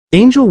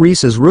Angel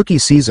Reese's rookie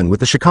season with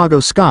the Chicago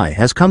Sky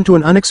has come to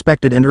an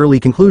unexpected and early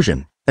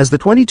conclusion, as the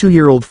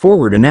 22-year-old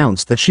forward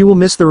announced that she will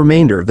miss the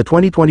remainder of the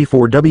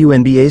 2024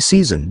 WNBA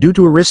season due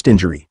to a wrist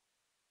injury.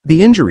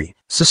 The injury,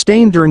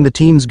 sustained during the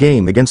team's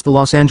game against the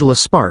Los Angeles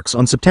Sparks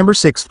on September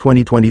 6,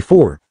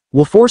 2024,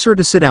 will force her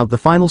to sit out the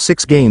final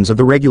 6 games of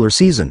the regular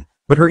season,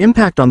 but her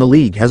impact on the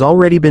league has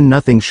already been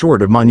nothing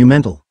short of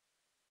monumental.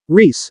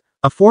 Reese,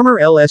 a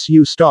former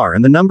LSU star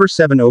and the number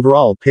 7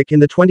 overall pick in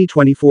the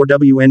 2024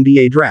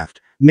 WNBA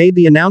draft, made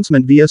the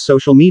announcement via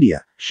social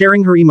media,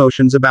 sharing her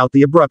emotions about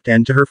the abrupt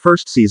end to her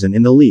first season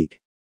in the league.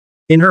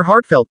 In her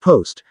heartfelt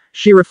post,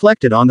 she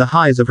reflected on the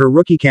highs of her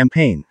rookie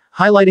campaign,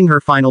 highlighting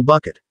her final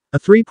bucket, a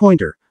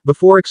three-pointer,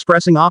 before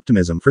expressing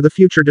optimism for the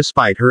future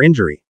despite her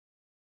injury.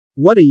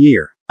 "What a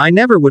year. I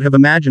never would have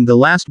imagined the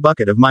last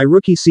bucket of my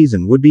rookie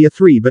season would be a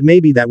 3, but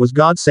maybe that was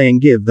God saying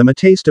give them a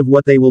taste of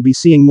what they will be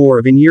seeing more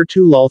of in year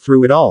 2. Lol,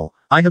 through it all,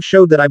 I have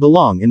showed that I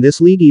belong in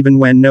this league even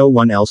when no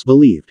one else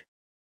believed.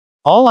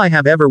 All I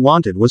have ever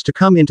wanted was to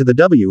come into the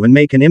W and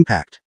make an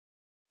impact.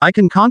 I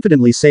can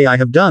confidently say I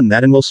have done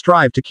that and will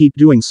strive to keep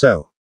doing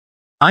so.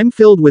 I'm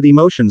filled with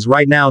emotions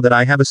right now that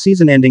I have a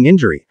season-ending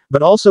injury,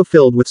 but also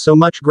filled with so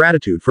much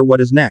gratitude for what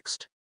is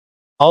next.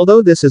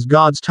 Although this is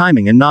God's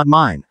timing and not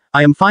mine,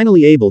 I am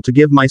finally able to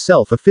give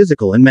myself a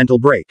physical and mental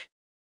break.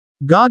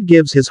 God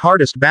gives his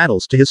hardest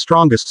battles to his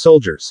strongest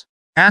soldiers.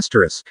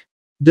 Asterisk.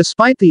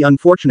 Despite the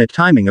unfortunate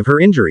timing of her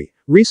injury,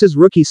 Reese's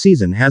rookie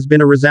season has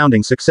been a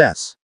resounding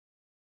success.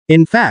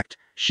 In fact,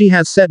 she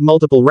has set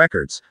multiple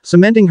records,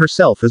 cementing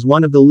herself as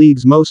one of the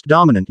league's most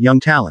dominant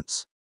young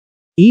talents.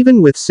 Even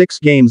with 6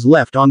 games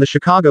left on the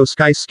Chicago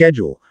Sky's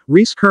schedule,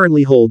 Reese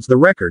currently holds the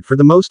record for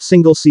the most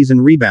single-season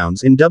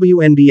rebounds in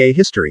WNBA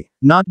history,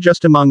 not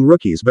just among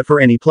rookies but for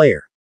any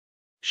player.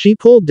 She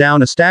pulled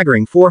down a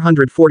staggering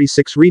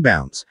 446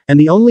 rebounds, and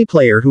the only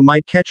player who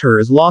might catch her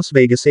is Las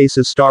Vegas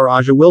Aces star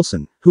A'ja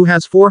Wilson, who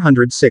has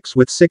 406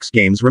 with 6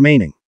 games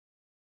remaining.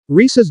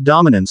 Reese's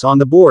dominance on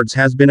the boards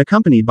has been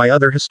accompanied by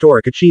other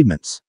historic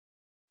achievements.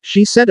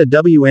 She set a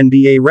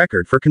WNBA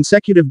record for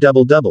consecutive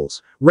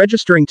double-doubles,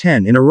 registering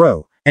 10 in a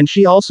row, and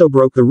she also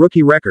broke the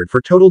rookie record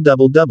for total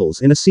double-doubles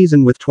in a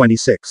season with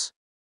 26.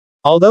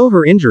 Although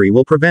her injury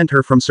will prevent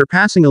her from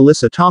surpassing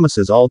Alyssa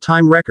Thomas's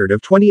all-time record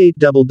of 28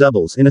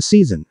 double-doubles in a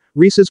season,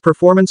 Reese's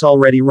performance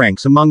already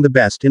ranks among the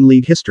best in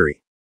league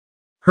history.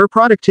 Her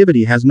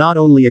productivity has not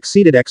only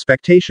exceeded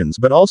expectations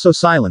but also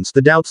silenced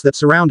the doubts that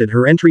surrounded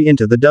her entry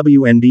into the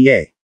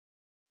WNBA.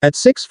 At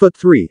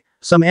 6'3",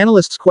 some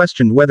analysts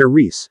questioned whether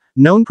Reese,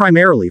 known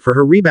primarily for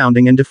her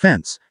rebounding and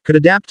defense, could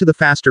adapt to the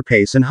faster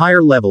pace and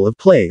higher level of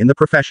play in the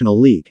professional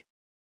league.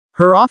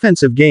 Her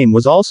offensive game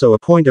was also a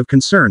point of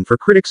concern for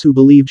critics who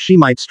believed she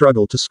might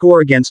struggle to score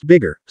against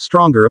bigger,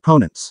 stronger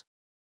opponents.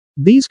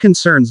 These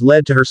concerns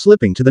led to her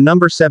slipping to the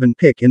number 7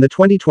 pick in the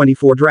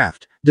 2024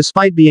 draft,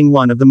 despite being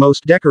one of the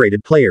most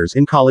decorated players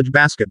in college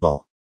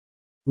basketball.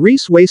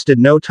 Reese wasted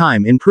no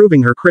time in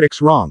proving her critics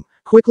wrong,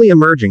 quickly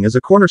emerging as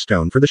a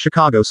cornerstone for the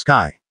Chicago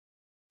Sky.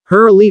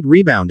 Her elite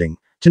rebounding,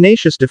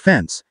 tenacious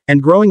defense,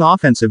 and growing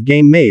offensive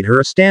game made her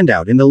a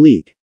standout in the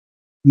league.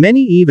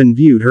 Many even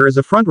viewed her as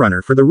a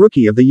frontrunner for the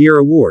Rookie of the Year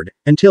award,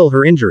 until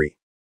her injury.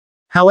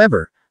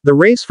 However, the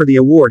race for the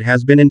award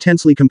has been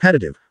intensely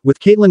competitive,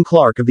 with Caitlin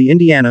Clark of the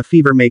Indiana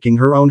Fever making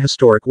her own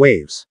historic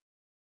waves.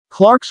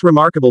 Clark's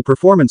remarkable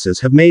performances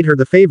have made her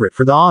the favorite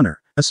for the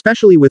honor,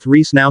 especially with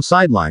Reese now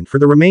sidelined for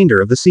the remainder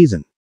of the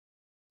season.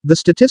 The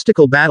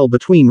statistical battle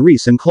between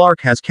Reese and Clark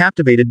has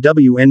captivated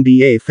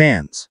WNBA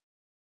fans.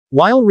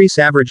 While Reese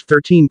averaged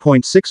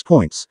 13.6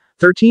 points,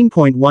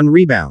 13.1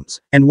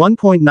 rebounds, and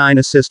 1.9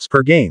 assists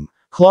per game,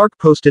 Clark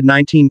posted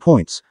 19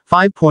 points,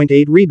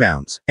 5.8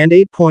 rebounds, and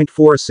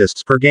 8.4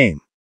 assists per game.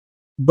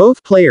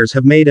 Both players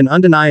have made an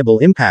undeniable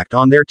impact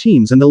on their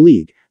teams and the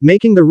league,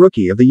 making the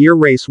Rookie of the Year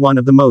race one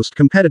of the most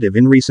competitive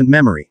in recent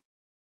memory.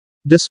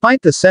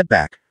 Despite the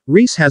setback,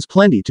 Reese has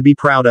plenty to be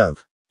proud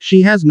of.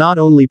 She has not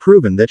only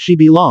proven that she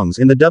belongs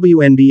in the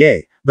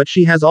WNBA, but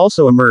she has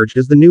also emerged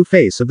as the new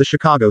face of the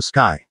Chicago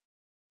Sky.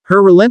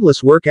 Her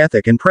relentless work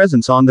ethic and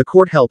presence on the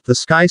court helped the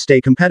Sky stay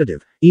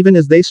competitive, even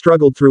as they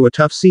struggled through a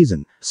tough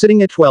season,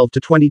 sitting at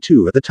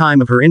 12-22 at the time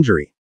of her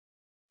injury.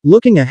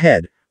 Looking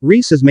ahead,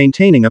 Reese is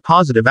maintaining a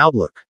positive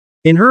outlook.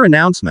 In her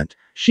announcement,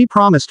 she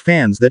promised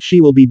fans that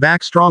she will be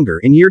back stronger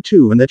in year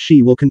 2 and that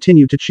she will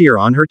continue to cheer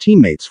on her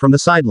teammates from the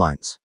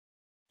sidelines.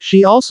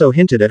 She also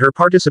hinted at her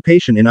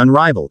participation in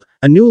Unrivaled,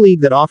 a new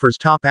league that offers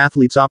top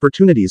athletes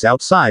opportunities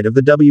outside of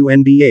the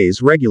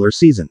WNBA's regular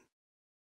season.